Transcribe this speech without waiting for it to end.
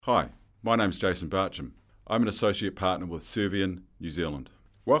Hi, my name's Jason Barcham. I'm an associate partner with Servian, New Zealand.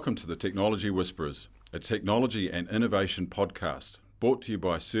 Welcome to the Technology Whisperers, a technology and innovation podcast brought to you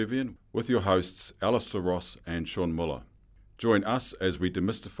by Servian with your hosts Alistair Ross and Sean Muller. Join us as we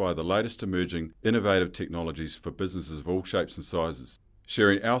demystify the latest emerging innovative technologies for businesses of all shapes and sizes,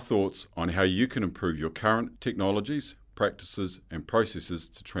 sharing our thoughts on how you can improve your current technologies, practices and processes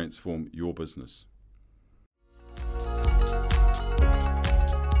to transform your business.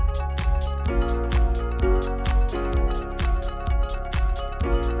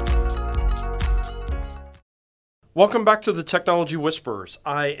 Welcome back to the Technology Whisperers.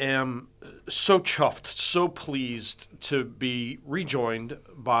 I am so chuffed, so pleased to be rejoined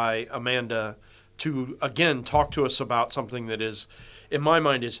by Amanda to, again, talk to us about something that is, in my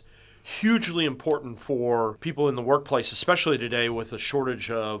mind, is hugely important for people in the workplace, especially today with the shortage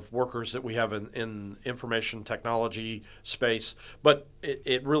of workers that we have in information technology space, but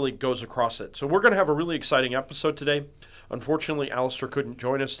it really goes across it. So we're going to have a really exciting episode today. Unfortunately, Alistair couldn't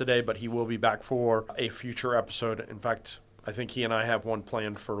join us today, but he will be back for a future episode. In fact, I think he and I have one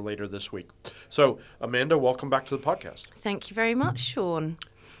planned for later this week. So, Amanda, welcome back to the podcast. Thank you very much, Sean.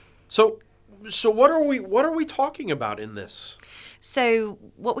 So what are we talking about in this? So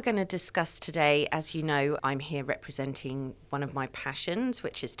what we're going to discuss today, as you know, I'm here representing one of my passions,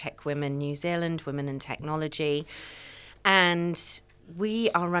 which is Tech Women New Zealand, Women in Technology. And we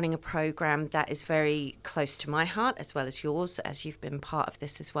are running a program that is very close to my heart, as well as yours, as you've been part of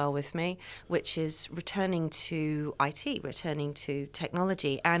this as well with me, which is returning to IT, returning to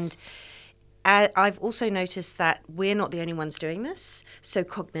technology. And I've also noticed that we're not the only ones doing this. So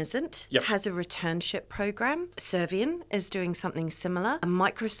Cognizant has a returnship program. Servian is doing something similar. And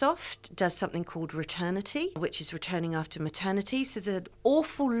Microsoft does something called Returnity, which is returning after maternity. So there's an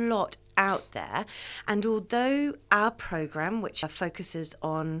awful lot out there. And although our program, which focuses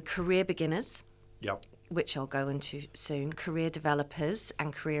on career beginners, which I'll go into soon, career developers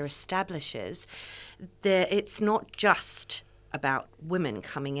and career establishers, it's not just about women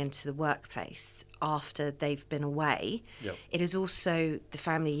coming into the workplace after they've been away. It is also the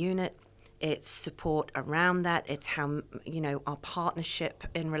family unit. It's support around that. It's how, our partnership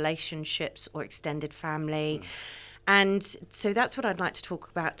in relationships or extended family. And so that's what I'd like to talk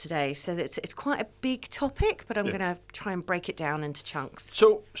about today. So it's quite a big topic, but I'm going to try and break it down into chunks.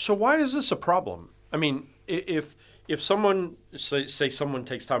 So why is this a problem? I mean, if someone, say someone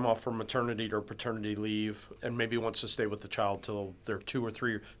takes time off from maternity or paternity leave and maybe wants to stay with the child till they're 2 or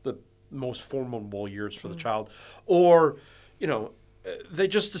 3, the most formidable years for the child, or, they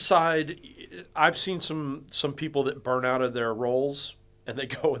just decide, I've seen some people that burn out of their roles and they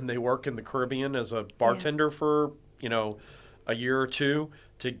go and they work in the Caribbean as a bartender for, a year or two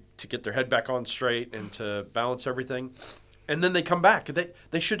to get their head back on straight and to balance everything. And then they come back.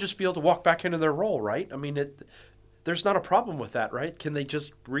 They should just be able to walk back into their role, right? I mean, there's not a problem with that, right? Can they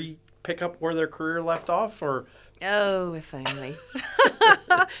just pick up where their career left off, or? Oh, if only.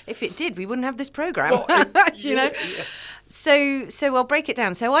 If it did, we wouldn't have this program. Well, So I'll break it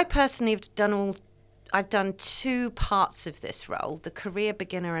down. So I personally I've done 2 parts of this role: the career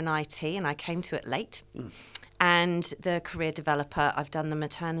beginner in IT, and I came to it late. And the career developer, I've done the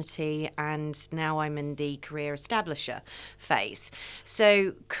maternity, and now I'm in the career establisher phase.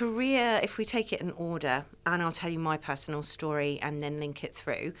 So career, if we take it in order, and I'll tell you my personal story and then link it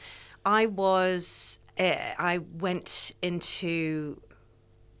through. I went into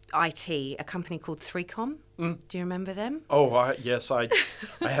IT, a company called 3Com. Do you remember them? Oh, yes, I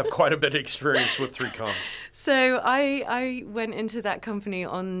have quite a bit of experience with 3Com. So I went into that company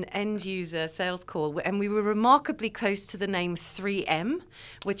on end user sales call, and we were remarkably close to the name 3M,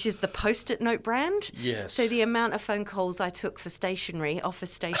 which is the Post-it note brand. Yes. So the amount of phone calls I took for stationery,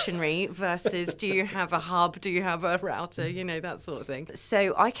 office stationery, versus do you have a hub, do you have a router, that sort of thing.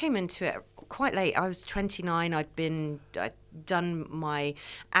 So I came into it quite late. I was 29. I'd done my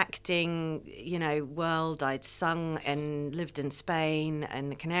acting, world. I'd sung and lived in Spain and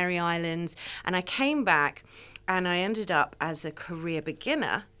the Canary Islands. And I came back and I ended up as a career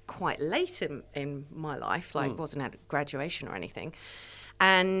beginner quite late in my life, wasn't at graduation or anything,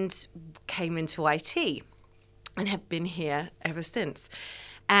 and came into IT and have been here ever since.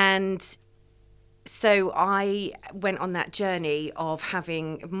 And so I went on that journey of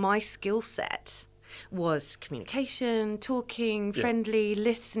having my skill set was communication, talking, friendly,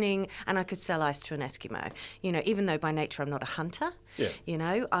 listening, and I could sell ice to an Eskimo. You know, even though by nature I'm not a hunter, you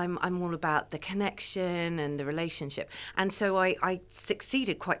know, I'm all about the connection and the relationship. And so I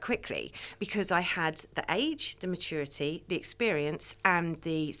succeeded quite quickly because I had the age, the maturity, the experience, and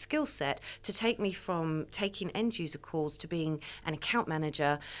the skill set to take me from taking end user calls to being an account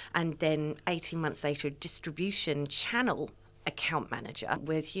manager, and then 18 months later, a distribution channel account manager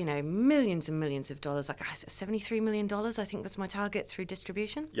with, you know, millions and millions of dollars, like $73 million, I think was my target through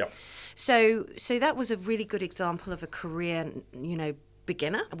distribution. Yep. So that was a really good example of a career, you know,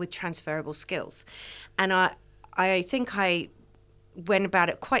 beginner with transferable skills. And I think I went about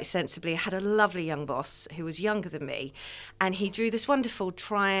it quite sensibly. I had a lovely young boss who was younger than me, and he drew this wonderful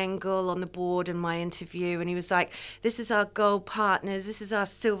triangle on the board in my interview, and he was like, this is our gold partners, this is our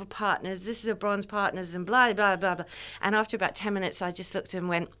silver partners, this is our bronze partners, and blah, blah, blah, blah. And after about 10 minutes, I just looked at him and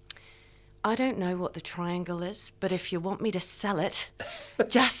went, I don't know what the triangle is, but if you want me to sell it,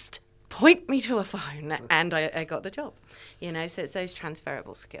 just point me to a phone. And I got the job, you know, so it's those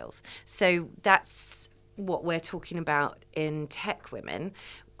transferable skills. So that's what we're talking about in Tech Women.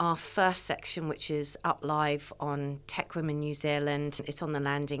 Our first section, which is up live on Tech Women New Zealand, it's on the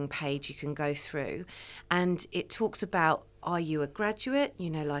landing page you can go through, and it talks about, are you a graduate, you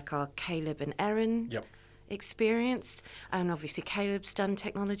know, like our Caleb and Erin experience, and obviously Caleb's done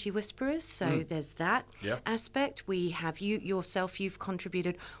Technology Whisperers, so there's that aspect. We have you yourself, you've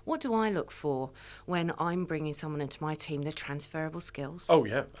contributed. What do I look for when I'm bringing someone into my team? The transferable skills. Oh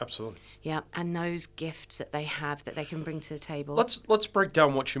yeah, absolutely. Yeah, and those gifts that they have that they can bring to the table. Let's break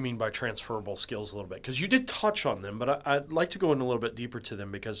down what you mean by transferable skills a little bit, because you did touch on them, but I'd like to go in a little bit deeper to them,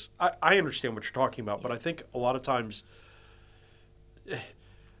 because I understand what you're talking about, but I think a lot of times.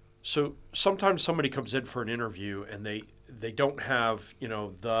 So sometimes somebody comes in for an interview and they don't have, you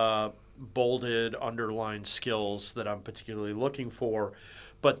know, the bolded, underlined skills that I'm particularly looking for,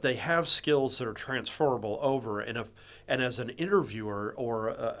 but they have skills that are transferable over. And as an interviewer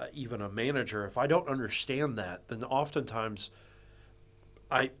or even a manager, if I don't understand that, then oftentimes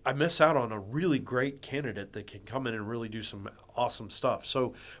I miss out on a really great candidate that can come in and really do some awesome stuff.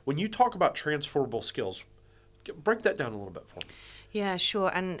 So when you talk about transferable skills, break that down a little bit for me. Yeah, sure.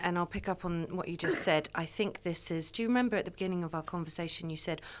 And I'll pick up on what you just said. I think this is, do you remember at the beginning of our conversation you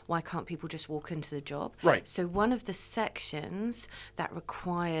said, why can't people just walk into the job? Right. So one of the sections that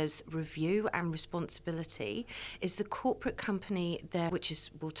requires review and responsibility is the corporate company there, which is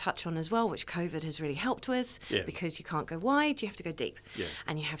we'll touch on as well, which COVID has really helped with, because you can't go wide, you have to go deep,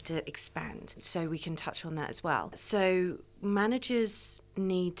 and you have to expand. So we can touch on that as well. So managers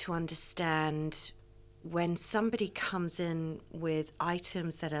need to understand when somebody comes in with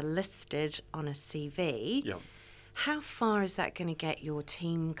items that are listed on a CV, how far is that going to get your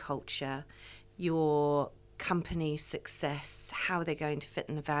team culture, your company success, how they're going to fit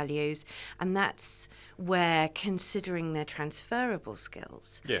in the values? And that's where considering their transferable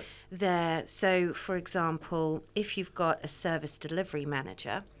skills. So, for example, if you've got a service delivery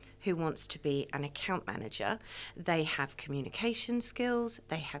manager who wants to be an account manager, they have communication skills,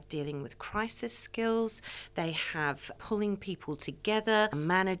 they have dealing with crisis skills, they have pulling people together,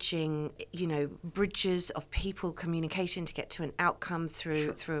 managing, you know, bridges of people communication to get to an outcome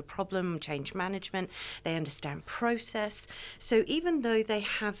through a problem, change management. They understand process. So even though they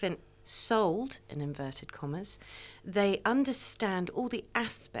haven't sold, in inverted commas, they understand all the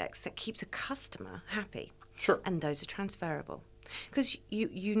aspects that keeps a customer happy. And those are transferable. Because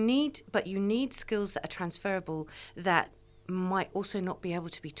you need skills that are transferable that might also not be able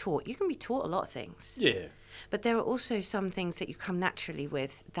to be taught. You can be taught a lot of things. But there are also some things that you come naturally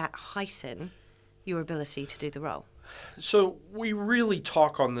with that heighten your ability to do the role. So we really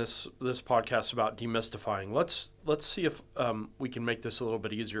talk on this podcast about demystifying. Let's see if we can make this a little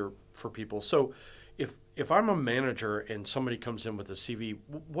bit easier for people. So if I'm a manager and somebody comes in with a CV,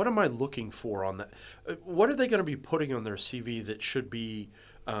 what am I looking for on that? What are they going to be putting on their CV that should be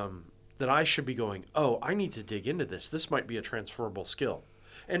that I should be going, oh, I need to dig into this. This might be a transferable skill.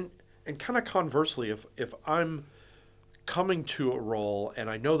 And kind of conversely, if I'm coming to a role and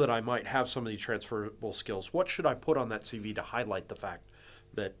I know that I might have some of these transferable skills, what should I put on that CV to highlight the fact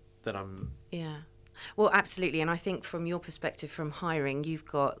that I'm... Well, absolutely. And I think from your perspective from hiring, you've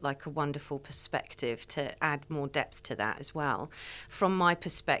got like a wonderful perspective to add more depth to that as well. From my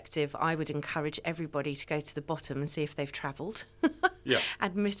perspective, I would encourage everybody to go to the bottom and see if they've travelled. Yeah.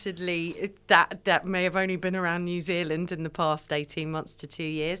 Admittedly, that may have only been around New Zealand in the past 18 months to 2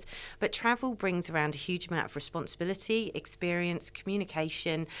 years. But travel brings around a huge amount of responsibility, experience,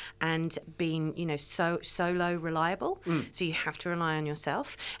 communication, and being, solo reliable. So you have to rely on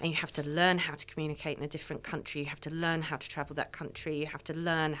yourself, and you have to learn how to communicate in a different country. You have to learn how to travel that country. You have to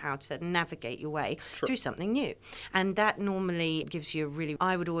learn how to navigate your way through something new. And that normally gives you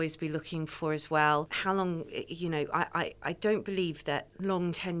I would always be looking for as well, how long, I don't believe that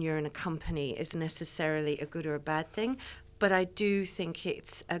long tenure in a company is necessarily a good or a bad thing. But I do think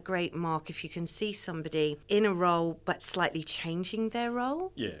it's a great mark if you can see somebody in a role but slightly changing their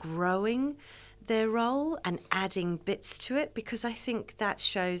role, growing their role and adding bits to it, because I think that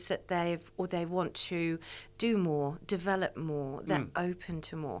shows that they want to do more, develop more, they're open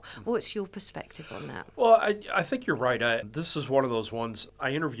to more. What's your perspective on that? Well, I think you're right. This is one of those ones.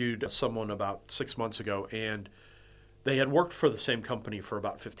 I interviewed someone about 6 months ago, and they had worked for the same company for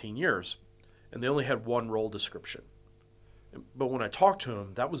about 15 years, and they only had one role description. But when I talked to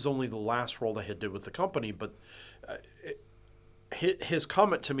him, that was only the last role they had did with the company. But his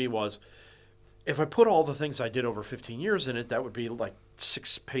comment to me was, if I put all the things I did over 15 years in it, that would be like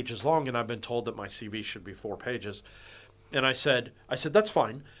 6 pages long, and I've been told that my CV should be 4 pages. And I said, that's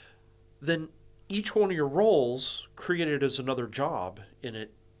fine. Then each one of your roles created as another job in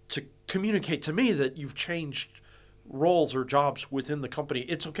it to communicate to me that you've changed roles or jobs within the company.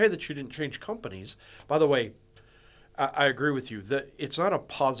 It's okay that you didn't change companies. By the way, I agree with you that it's not a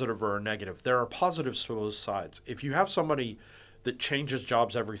positive or a negative. There are positives to both sides. If you have somebody that changes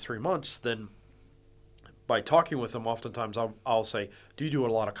jobs every 3 months, then by talking with them, oftentimes I'll say, do you do a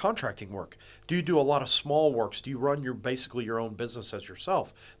lot of contracting work? Do you do a lot of small works? Do you run basically your own business as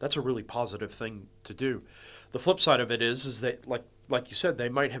yourself? That's a really positive thing to do. The flip side of it is that, like you said, they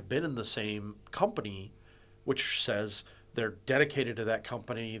might have been in the same company, which says they're dedicated to that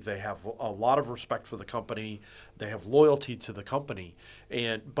company. They have a lot of respect for the company. They have loyalty to the company.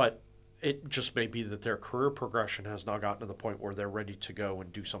 But it just may be that their career progression has now gotten to the point where they're ready to go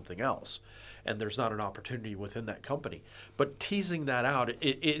and do something else. And there's not an opportunity within that company. But teasing that out,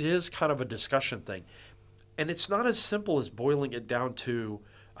 it is kind of a discussion thing. And it's not as simple as boiling it down to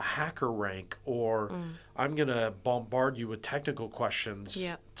a hacker rank or I'm going to bombard you with technical questions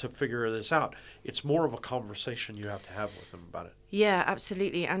to figure this out. It's more of a conversation you have to have with them about it. Yeah,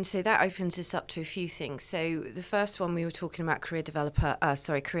 absolutely. And so that opens us up to a few things. So the first one, we were talking about career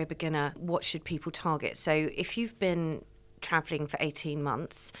beginner. What should people target? So if you've been traveling for 18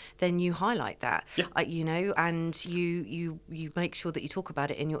 months, then you highlight that, and you make sure that you talk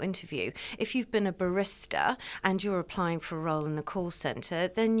about it in your interview. If you've been a barista and you're applying for a role in a call center,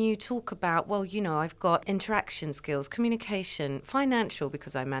 then you talk about, I've got interaction skills, communication, financial,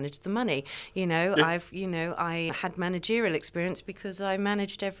 because I managed the money. I had managerial experience because I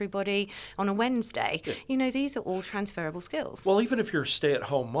managed everybody on a Wednesday. These are all transferable skills. Well, even if you're a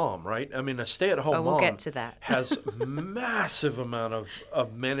stay-at-home mom, right? I mean, a stay-at-home mom we'll get to that. has massive amount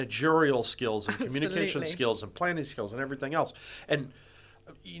of managerial skills and communication skills and planning skills and everything else. And,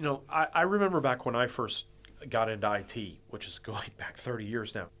 I remember back when I first got into IT, which is going back 30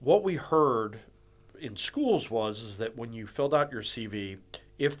 years now, what we heard in schools was that when you filled out your CV,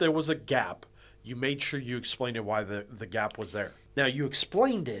 if there was a gap, you made sure you explained it why the gap was there. Now, you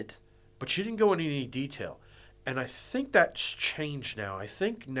explained it, but you didn't go into any detail. And I think that's changed now. I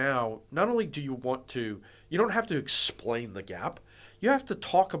think now, not only do you don't have to explain the gap, you have to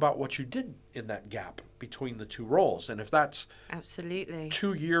talk about what you did in that gap between the two roles. And if that's absolutely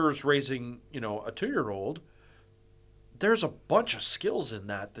 2 years raising, a 2-year-old, there's a bunch of skills in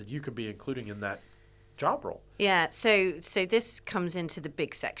that you could be including in that job role. Yeah, so this comes into the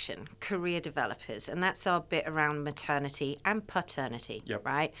big section, career developers, and that's our bit around maternity and paternity,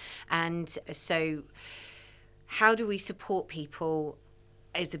 right? And so how do we support people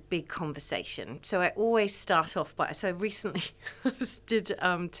is a big conversation. So I always start off by, so recently I did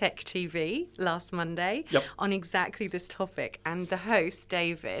Tech TV last Monday on exactly this topic, and the host,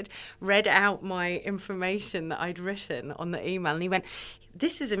 David, read out my information that I'd written on the email, and he went,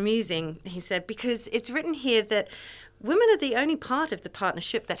 "This is amusing," he said, "because it's written here that women are the only part of the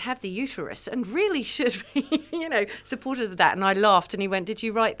partnership that have the uterus and really should be, supportive of that." And I laughed, and he went, "Did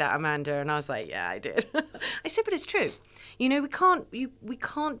you write that, Amanda?" And I was like, "Yeah, I did." I said, "But it's true.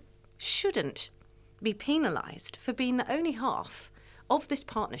 Shouldn't be penalised for being the only half of this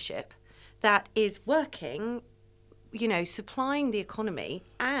partnership that is working supplying the economy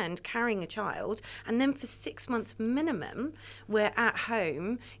and carrying a child. And then for 6 months minimum, we're at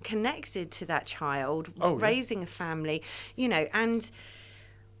home, connected to that child, raising a family, and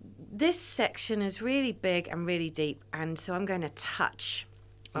this section is really big and really deep. And so I'm going to touch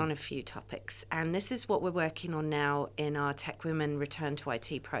on a few topics. And this is what we're working on now in our Tech Women Return to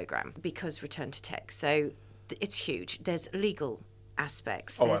IT program, because Return to Tech. So it's huge. There's legal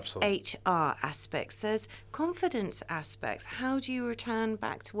aspects, there's HR aspects, there's confidence aspects. How do you return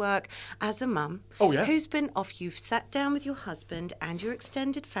back to work as a mum who's been off? You've sat down with your husband and your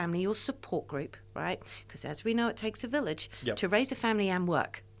extended family, your support group, right? Because as we know, it takes a village to raise a family and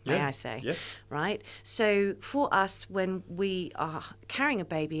work. May I say, right? So for us, when we are carrying a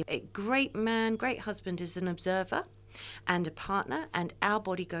baby, a great man, great husband is an observer and a partner, and our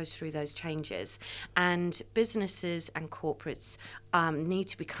body goes through those changes. And businesses and corporates need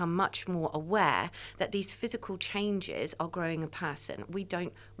to become much more aware that these physical changes are growing a person.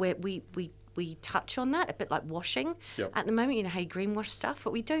 We touch on that a bit like washing at the moment, how you greenwash stuff,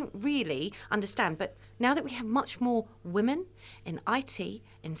 but we don't really understand. But now that we have much more women in IT,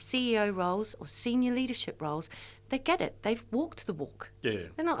 in CEO roles or senior leadership roles, they get it. They've walked the walk. They're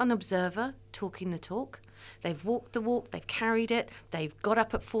not an observer talking the talk. They've walked the walk, they've carried it, they've got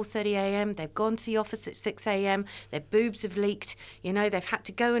up at 4:30 a.m, they've gone to the office at 6 a.m, their boobs have leaked, they've had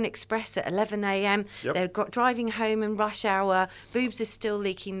to go and express at 11 a.m, they're driving home in rush hour, boobs are still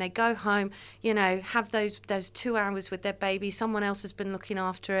leaking, they go home, have those 2 hours with their baby, someone else has been looking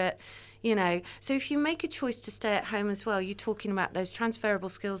after it. So if you make a choice to stay at home as well, you're talking about those transferable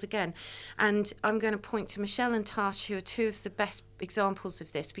skills again. And I'm going to point to Michelle and Tash, who are two of the best examples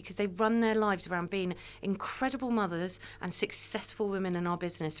of this, because they run their lives around being incredible mothers and successful women in our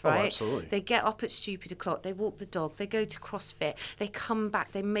business, right? Oh, absolutely. They get up at stupid o'clock, they walk the dog, they go to CrossFit, they come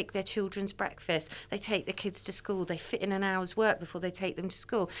back, they make their children's breakfast, they take the kids to school, they fit in an hour's work before they take them to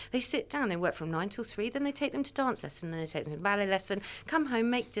school. They sit down, they work from 9 till 3, then they take them to dance lesson, then they take them to ballet lesson, come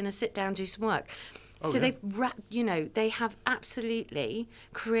home, make dinner, sit down, do some work. They have absolutely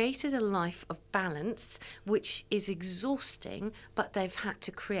created a life of balance, which is exhausting, but they've had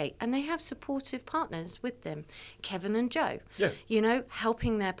to create. And they have supportive partners with them, Kevin and Joe,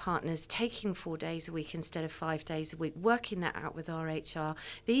 helping their partners, taking 4 days a week instead of 5 days a week, working that out with our HR.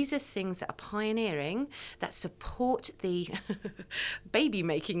 These are things that are pioneering, that support the baby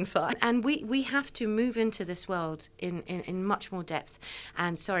making side. And we have to move into this world in much more depth.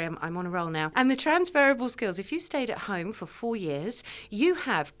 And sorry, I'm on a roll now. And the transferable skills. If you stayed at home for 4 years, you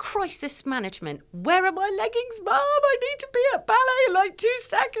have crisis management. Where are my leggings, Mum? I need to be at ballet in like 2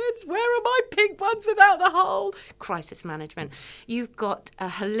 seconds. Where are my pink ones without the hole? Crisis management. You've got a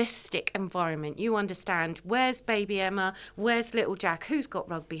holistic environment. You understand where's baby Emma, where's little Jack, who's got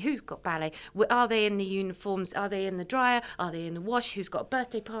rugby, who's got ballet, are they in the uniforms, are they in the dryer, are they in the wash, who's got a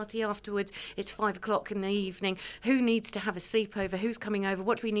birthday party afterwards, it's 5 o'clock in the evening, who needs to have a sleepover, who's coming over,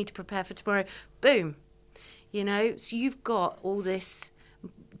 what do we need to prepare for tomorrow? Boom. So you've got all this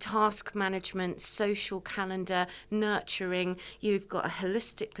task management, social calendar, nurturing. You've got a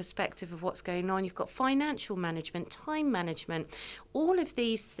holistic perspective of what's going on. You've got financial management, time management. All of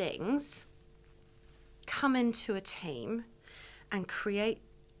these things come into a team and create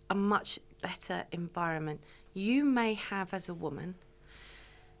a much better environment. You may have, as a woman,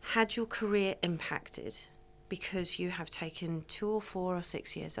 had your career impacted because you have taken 2 or 4 or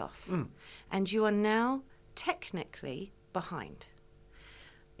 6 years off. And you are now technically behind.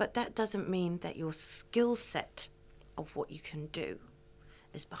 But that doesn't mean that your skill set of what you can do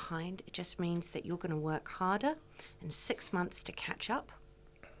is behind. It just means that you're going to work harder in 6 months to catch up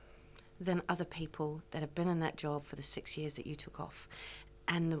than other people that have been in that job for the 6 years that you took off.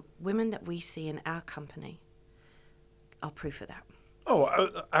 And the women that we see in our company are proof of that. Oh,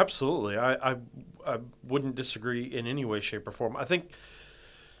 absolutely. I wouldn't disagree in any way, shape, or form. I think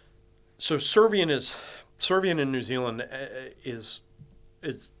so. Servian in New Zealand is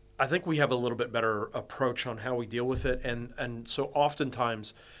I think we have a little bit better approach on how we deal with it, and so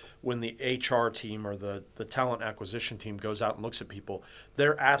oftentimes when the HR team or the talent acquisition team goes out and looks at people,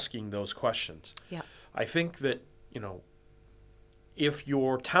 they're asking those questions. Yeah. I think that if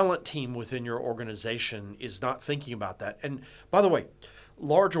your talent team within your organization is not thinking about that, and by the way,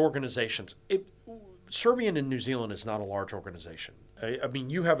 large organizations, Servian in New Zealand is not a large organization. I mean,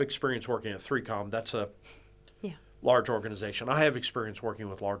 you have experience working at 3Com. That's a large organization. I have experience working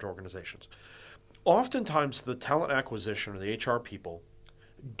with large organizations. Oftentimes, the talent acquisition or the HR people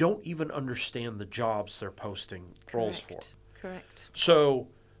don't even understand the jobs they're posting roles for. Correct. So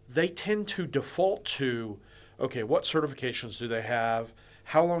they tend to default to, okay, what certifications do they have?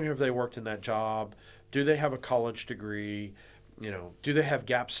 How long have they worked in that job? Do they have a college degree? Do they have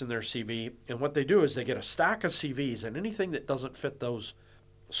gaps in their CV? And what they do is they get a stack of CVs, and anything that doesn't fit those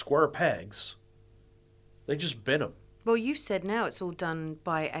square pegs, they just bin them. Well, you said now it's all done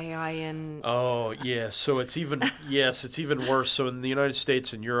by AI and... Oh, yeah. So it's even worse. So in the United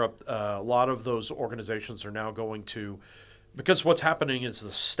States and Europe, a lot of those organizations are now going to, because what's happening is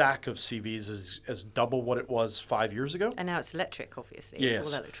the stack of CVs is double what it was 5 years ago. And now it's electric, obviously. Yes.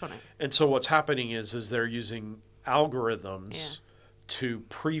 It's all electronic. And so what's happening is they're using algorithms to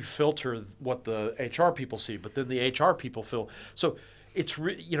pre-filter what the HR people see, but then the HR people feel. So it's,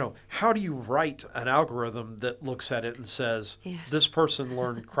 how do you write an algorithm that looks at it and says, this person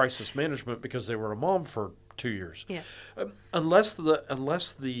learned crisis management because they were a mom for 2 years? Yeah. Unless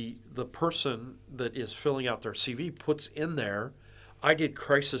the person that is filling out their CV puts in there, I did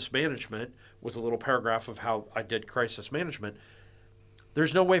crisis management with a little paragraph of how I did crisis management,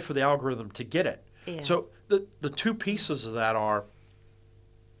 there's no way for the algorithm to get it. Yeah. So the two pieces of that are,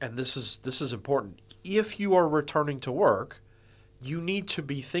 and this is important, if you are returning to work, you need to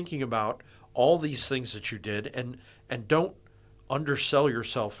be thinking about all these things that you did and don't undersell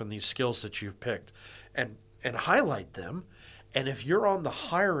yourself in these skills that you've picked and highlight them. And if you're on the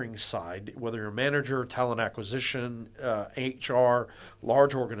hiring side, whether you're a manager, talent acquisition, HR,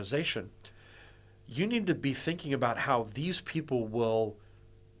 large organization, you need to be thinking about how these people will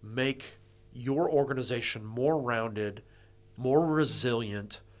make your organization more rounded, more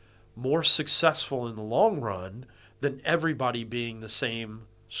resilient, more successful in the long run than everybody being the same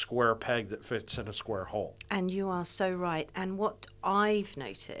square peg that fits in a square hole. And you are so right. And what I've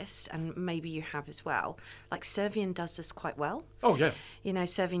noticed, and maybe you have as well, like Servian does this quite well. Oh, yeah.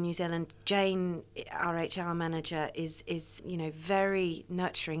 Servian New Zealand, Jane, our HR manager, is very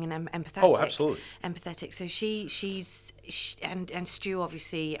nurturing and empathetic. Oh, absolutely. Empathetic. So she's and Stu,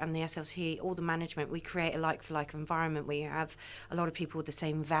 obviously, and the SLT, all the management, we create a like-for-like environment where you have a lot of people with the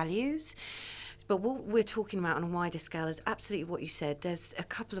same values. But what we're talking about on a wider scale is absolutely what you said. There's a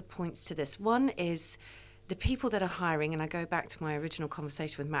couple of points to this. One is the people that are hiring, and I go back to my original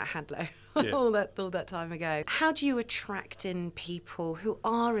conversation with Matt Hadlow all that time ago. How do you attract in people who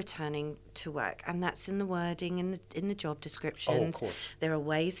are returning to work? And that's in the wording, in the job descriptions. Oh, of course. There are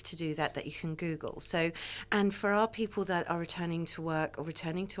ways to do that you can Google. So, and for our people that are returning to work or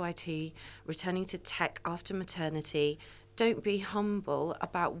returning to IT, returning to tech after maternity, don't be humble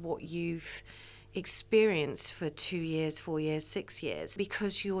about what you've experience for 2 years, 4 years, 6 years,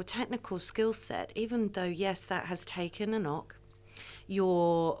 because your technical skill set, even though, yes, that has taken a knock,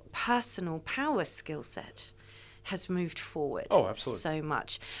 your personal power skill set has moved forward so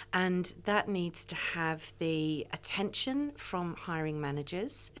much. And that needs to have the attention from hiring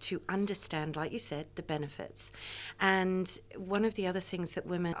managers to understand, like you said, the benefits. And one of the other things that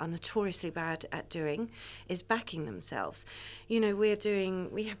women are notoriously bad at doing is backing themselves. We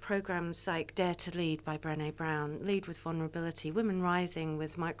have programs like Dare to Lead by Brené Brown, Lead with Vulnerability, Women Rising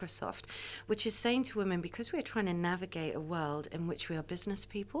with Microsoft, which is saying to women, because we're trying to navigate a world in which we are business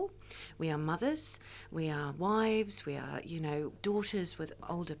people, we are mothers, we are wives, we are, daughters with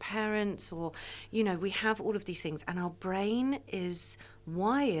older parents, or, we have all of these things. And our brain is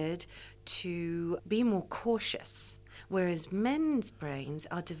wired to be more cautious, whereas men's brains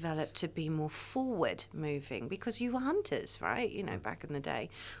are developed to be more forward moving, because you were hunters, right? Back in the day,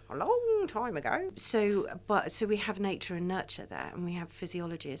 a long time ago. So we have nature and nurture there, and we have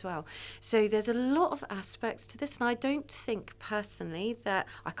physiology as well. So there's a lot of aspects to this, and I don't think personally that,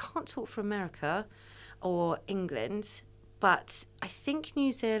 I can't talk for America or England, but I think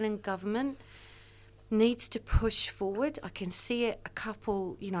New Zealand government needs to push forward. I can see it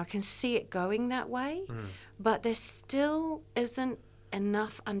I can see it going that way, but there still isn't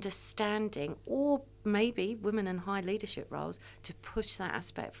enough understanding, or maybe women in high leadership roles, to push that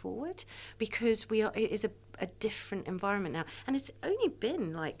aspect forward, because it is a different environment now. And it's only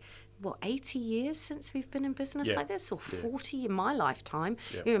been 80 years since we've been in business like this, or 40 in my lifetime.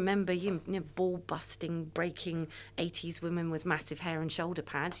 Yeah. You remember ball-busting, breaking 80s women with massive hair and shoulder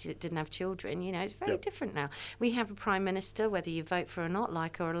pads that didn't have children. It's very different now. We have a prime minister, whether you vote for or not,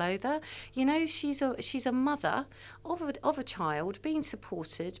 like her or loathe her. She's a mother of a child being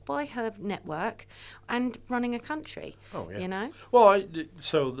supported by her network and running a country. Oh, yeah. Well,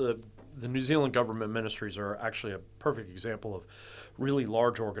 so the New Zealand government ministries are actually a perfect example of really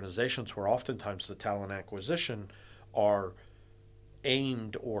large organizations where oftentimes the talent acquisition are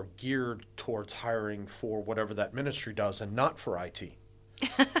aimed or geared towards hiring for whatever that ministry does and not for IT.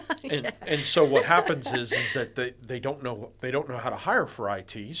 And so what happens is that they don't know how to hire for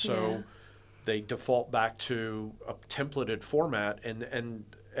IT, so they default back to a templated format, and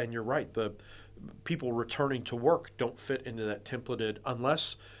you're right, people returning to work don't fit into that templated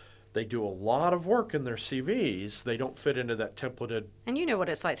unless they do a lot of work in their CVs. They don't fit into that templated. And you know what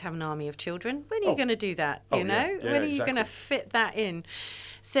it's like to have an army of children. When are you going to do that? You know, Yeah, when are you exactly. going to fit that in?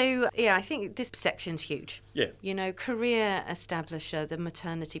 So, yeah, I think this section's huge. Yeah. You know, career establisher, the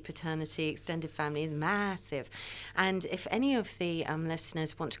maternity, paternity, extended family is massive. And if any of the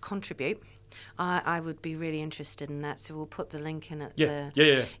listeners want to contribute, I would be really interested in that. So we'll put the link in at the...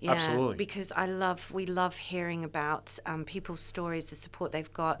 Yeah, absolutely. Because we love hearing about people's stories, the support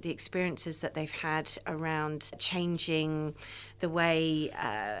they've got, the experiences that they've had around changing the way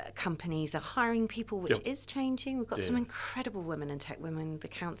companies are hiring people, which is changing. We've got some incredible women in tech, women, the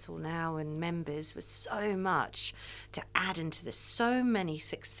council now and members, with so much to add into this. So many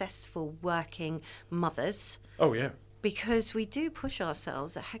successful working mothers. Oh, yeah. Because we do push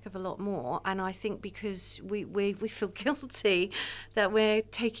ourselves a heck of a lot more, and I think because we feel guilty that we're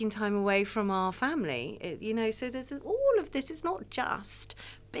taking time away from our family, you know. So there's all of this. It's not just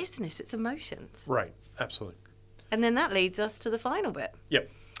business; it's emotions. Right. Absolutely. And then that leads us to the final bit.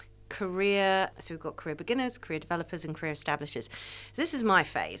 Yep. Career. So we've got career beginners, career developers, and career establishers. So this is my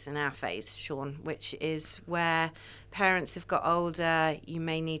phase and our phase, Sean, which is where parents have got older. You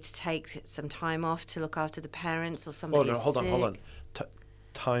may need to take some time off to look after the parents, or somebody. Oh no! Hold sick. on.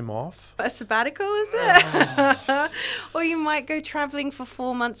 Time off? A sabbatical, is it? Or you might go traveling for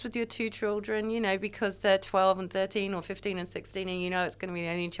 4 months with your 2 children, you know, because they're 12 and 13 or 15 and 16, and you know it's going to be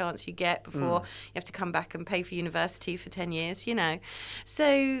the only chance you get before you have to come back and pay for university for 10 years, you know.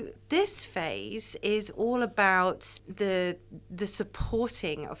 So this phase is all about the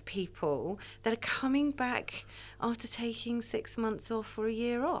supporting of people that are coming back after taking 6 months off or a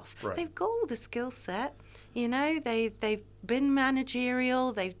year off. Right. They've got all the skill set. You know, they've been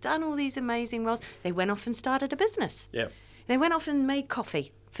managerial, they've done all these amazing roles. They went off and started a business. Yeah. They went off and made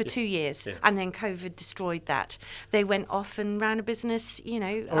coffee for 2 years, and then COVID destroyed that. They went off and ran a business, you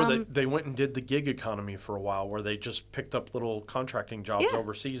know. Or they went and did the gig economy for a while, where they just picked up little contracting jobs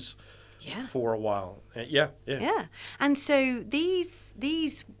overseas for a while. Yeah. And so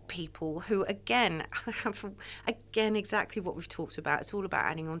these people who, again, have exactly what we've talked about. It's all about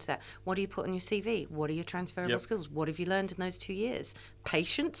adding on to that. What do you put on your CV? What are your transferable skills? What have you learned in those 2 years?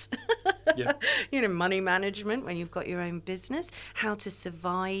 Patience, you know, money management when you've got your own business, how to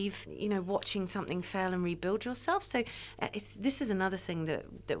survive, you know, watching something fail and rebuild yourself. So this is another thing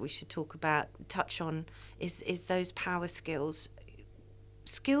that we should talk about, touch on, is those power skills.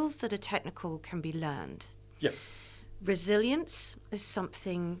 Skills that are technical can be learned. Yeah. Resilience is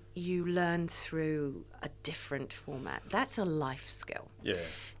something you learn through a different format. That's a life skill. Yeah.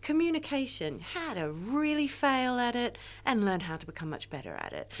 Communication, how to really fail at it and learn how to become much better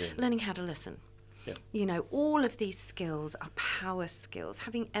at it. Yeah. Learning how to listen. Yeah. You know, all of these skills are power skills.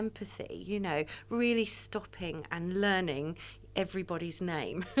 Having empathy, you know, really stopping and learning everybody's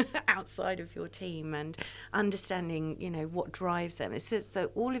name outside of your team and understanding, you know, what drives them.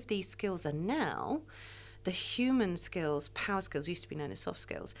 So all of these skills are now the human skills, power skills, used to be known as soft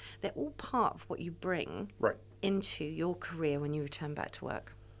skills. They're all part of what you bring into your career when you return back to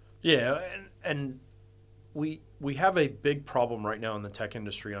work. Yeah, and we have a big problem right now in the tech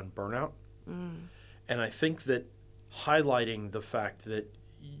industry on burnout. And I think that highlighting the fact that,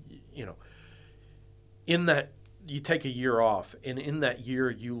 you know, in that you take a year off, and in that year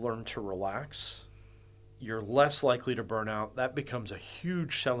you learn to relax, you're less likely to burn out. That becomes a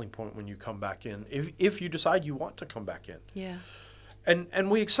huge selling point when you come back in, if you decide you want to come back in. Yeah. And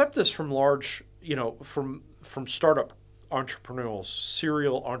we accept this from large, you know, from startup entrepreneurs,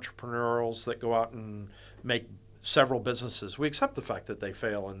 serial entrepreneurs that go out and make several businesses. We accept the fact that they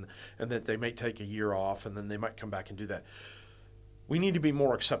fail and that they may take a year off and then they might come back and do that. We need to be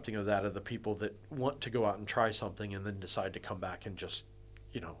more accepting of that, of the people that want to go out and try something and then decide to come back and just,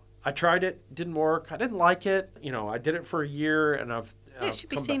 you know, I tried it, didn't work, I didn't like it, you know, I did it for a year and it should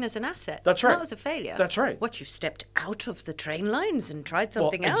be seen as an asset. That's right. Not as a failure. That's right. What, you stepped out of the train lines and tried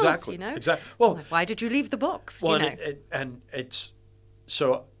something else, you know? Exactly. Well, why did you leave the box? Well, you know? and it's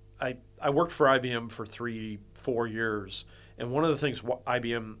so I worked for IBM for 3-4 years, and one of the things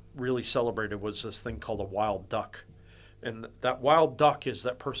IBM really celebrated was this thing called a wild duck. And that wild duck is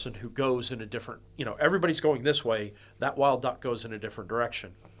that person who goes in a different, you know, everybody's going this way, that wild duck goes in a different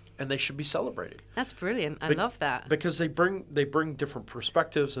direction. And they should be celebrated. That's brilliant. I love that. Because they bring different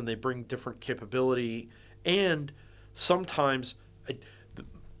perspectives and they bring different capability. And sometimes,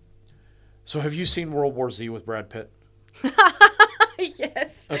 so have you seen World War Z with Brad Pitt?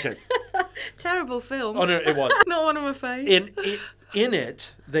 Yes. Okay. Terrible film. Oh, no, it was. Not one of my face. In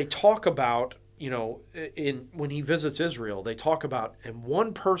it, they talk about, you know, when he visits Israel, they talk about, and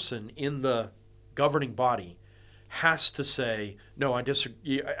one person in the governing body has to say, no, I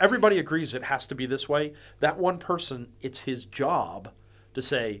disagree. Everybody agrees it has to be this way. That one person, it's his job to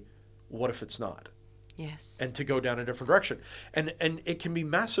say, what if it's not? Yes. And to go down a different direction. And it can be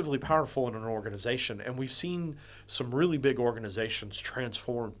massively powerful in an organization. And we've seen some really big organizations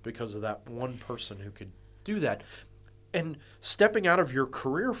transformed because of that one person who could do that. And stepping out of your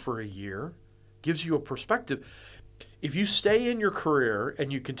career for a year gives you a perspective. If you stay in your career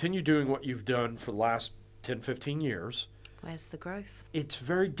and you continue doing what you've done for the last 10, 15 years, where's the growth? It's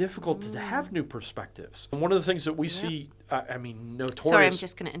very difficult to have new perspectives. And one of the things that we see, notorious... Sorry, I'm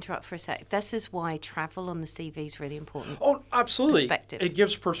just going to interrupt for a sec. This is why travel on the CV is really important. Oh, absolutely. Perspective. It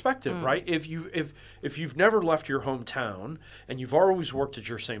gives perspective, right? If you've never left your hometown and you've always worked at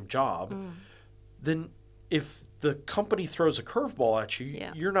your same job, then if the company throws a curveball at you,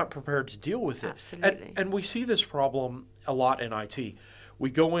 you're not prepared to deal with it. Absolutely. And we see this problem a lot in IT. We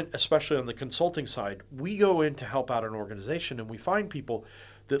go in, especially on the consulting side, we go in to help out an organization and we find people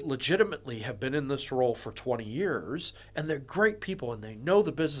that legitimately have been in this role for 20 years and they're great people and they know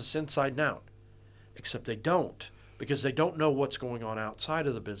the business inside and out, except they don't, because they don't know what's going on outside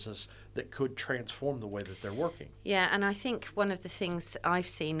of the business that could transform the way that they're working. Yeah, and I think one of the things I've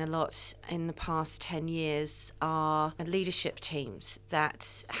seen a lot in the past 10 years are leadership teams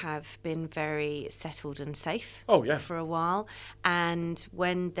that have been very settled and safe for a while. And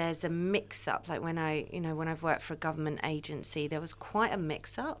when there's a mix-up, like when I've worked for a government agency, there was quite a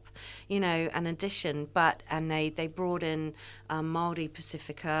mix-up, an addition, and they brought in Māori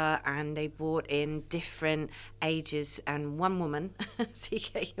Pacifica and they brought in different ages and one woman, so you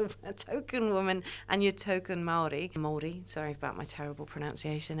get your token woman and your token Māori, sorry about my terrible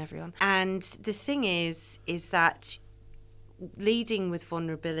pronunciation, everyone. And the thing is that leading with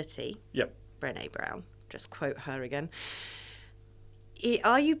vulnerability, Brené Brown, just quote her again,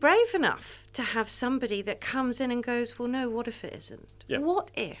 are you brave enough to have somebody that comes in and goes, well, no, what if it isn't? What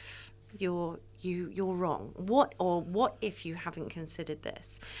if you're wrong? What if you haven't considered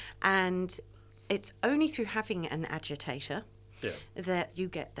this? And it's only through having an agitator that you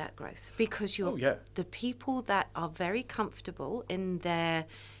get that growth, because the people that are very comfortable in their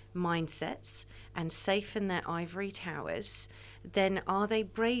mindsets and safe in their ivory towers, then are they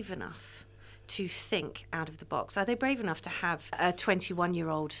brave enough to think out of the box? Are they brave enough to have a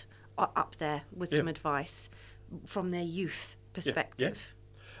 21-year-old up there with some advice from their youth perspective?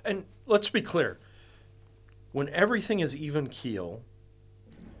 And let's be clear, when everything is even keel,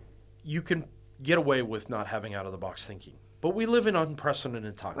 you can get away with not having out-of-the-box thinking. But we live in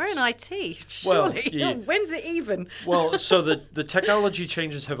unprecedented times. We're in IT, surely. Well, when's it even? Well, so the technology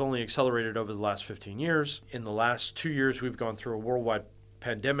changes have only accelerated over the last 15 years. In the last 2 years, we've gone through a worldwide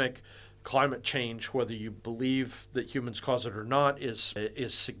pandemic. Climate change, whether you believe that humans cause it or not, is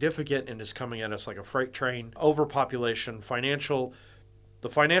significant and is coming at us like a freight train. Overpopulation, the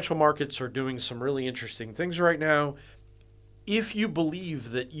financial markets are doing some really interesting things right now. If you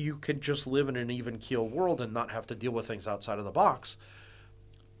believe that you can just live in an even keel world and not have to deal with things outside of the box,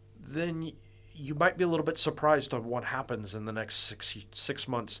 then you might be a little bit surprised on what happens in the next 6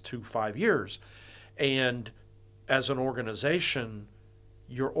 months to 5 years. And as an organization,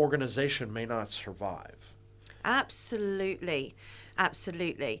 your organization may not survive. Absolutely.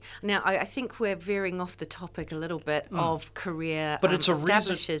 Now, I think we're veering off the topic a little bit of career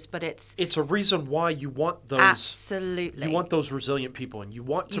establishers, but it's a reason why you want those. Absolutely. You want those resilient people, and you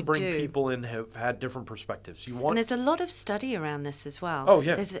want to bring people in who have had different perspectives. And there's a lot of study around this as well. Oh,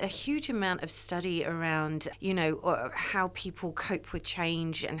 yeah. There's a huge amount of study around, how people cope with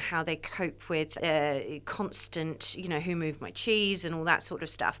change and how they cope with constant, who moved my cheese and all that sort of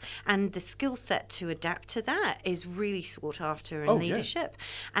stuff. And the skill set to adapt to that is really sought after in leadership.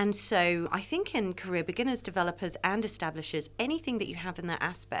 And so I think in career beginners, developers and establishers, anything that you have in that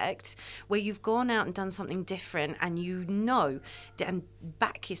aspect where you've gone out and done something different and and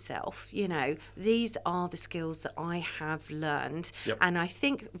back yourself, these are the skills that I have learned. And I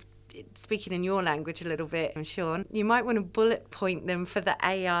think, speaking in your language a little bit, Sean, you might want to bullet point them for the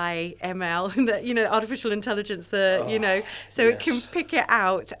AI, ML, artificial intelligence, it can pick it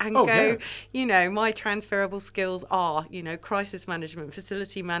out and my transferable skills are, crisis management,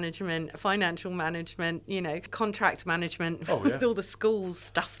 facility management, financial management, contract management, with all the schools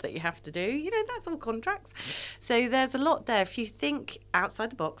stuff that you have to do, that's all contracts. So there's a lot there. If you think outside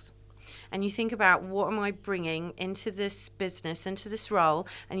the box, and you think about what am I bringing into this business, into this role,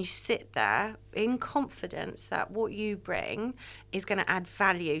 and you sit there in confidence that what you bring is going to add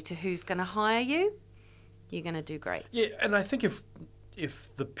value to who's going to hire you, you're going to do great. Yeah, and I think if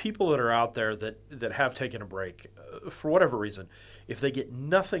the people that are out there that have taken a break, for whatever reason, if they get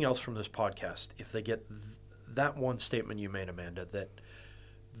nothing else from this podcast, if they get that one statement you made, Amanda, that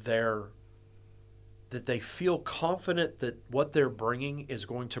they feel confident that what they're bringing is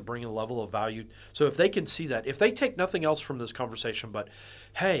going to bring a level of value. So if they can see that, if they take nothing else from this conversation but,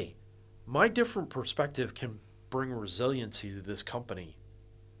 hey, my different perspective can bring resiliency to this company,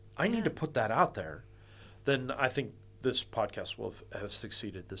 I need to put that out there, then I think this podcast will have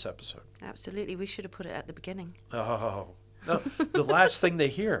succeeded, this episode. Absolutely. We should have put it at the beginning. Oh, no, the last thing they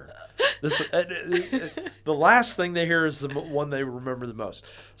hear. The last thing they hear is the one they remember the most.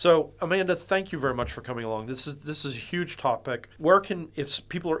 So, Amanda, thank you very much for coming along. This is a huge topic. If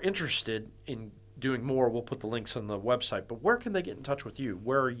people are interested in doing more, we'll put the links on the website. But where can they get in touch with you?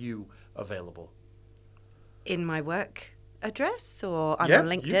 Where are you available? In my work address, or I'm on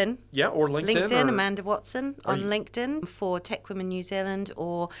LinkedIn. Or LinkedIn. Amanda Watson on LinkedIn for Tech Women New Zealand,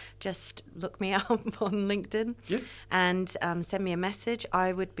 or just look me up on LinkedIn and send me a message.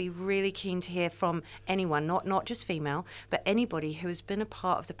 I would be really keen to hear from anyone, not just female, but anybody who has been a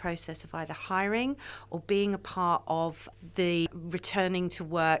part of the process of either hiring or being a part of the returning to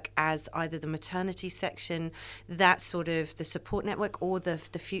work as either the maternity section, that sort of the support network, or the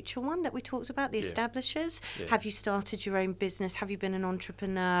future one that we talked about, the establishers. Have you started your own business? Have you been an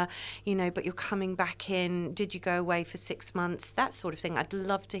entrepreneur, but you're coming back in? Did you go away for 6 months? That sort of thing. I'd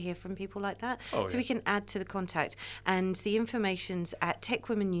love to hear from people like that. We can add to the contact. And the information's at Tech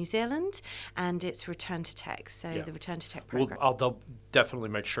Women New Zealand, and it's Return to Tech. So the Return to Tech program. I'll definitely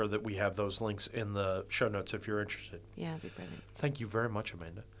make sure that we have those links in the show notes if you're interested. Yeah, it'd be brilliant. Thank you very much,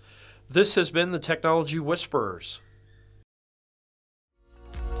 Amanda. This has been the Technology Whisperers.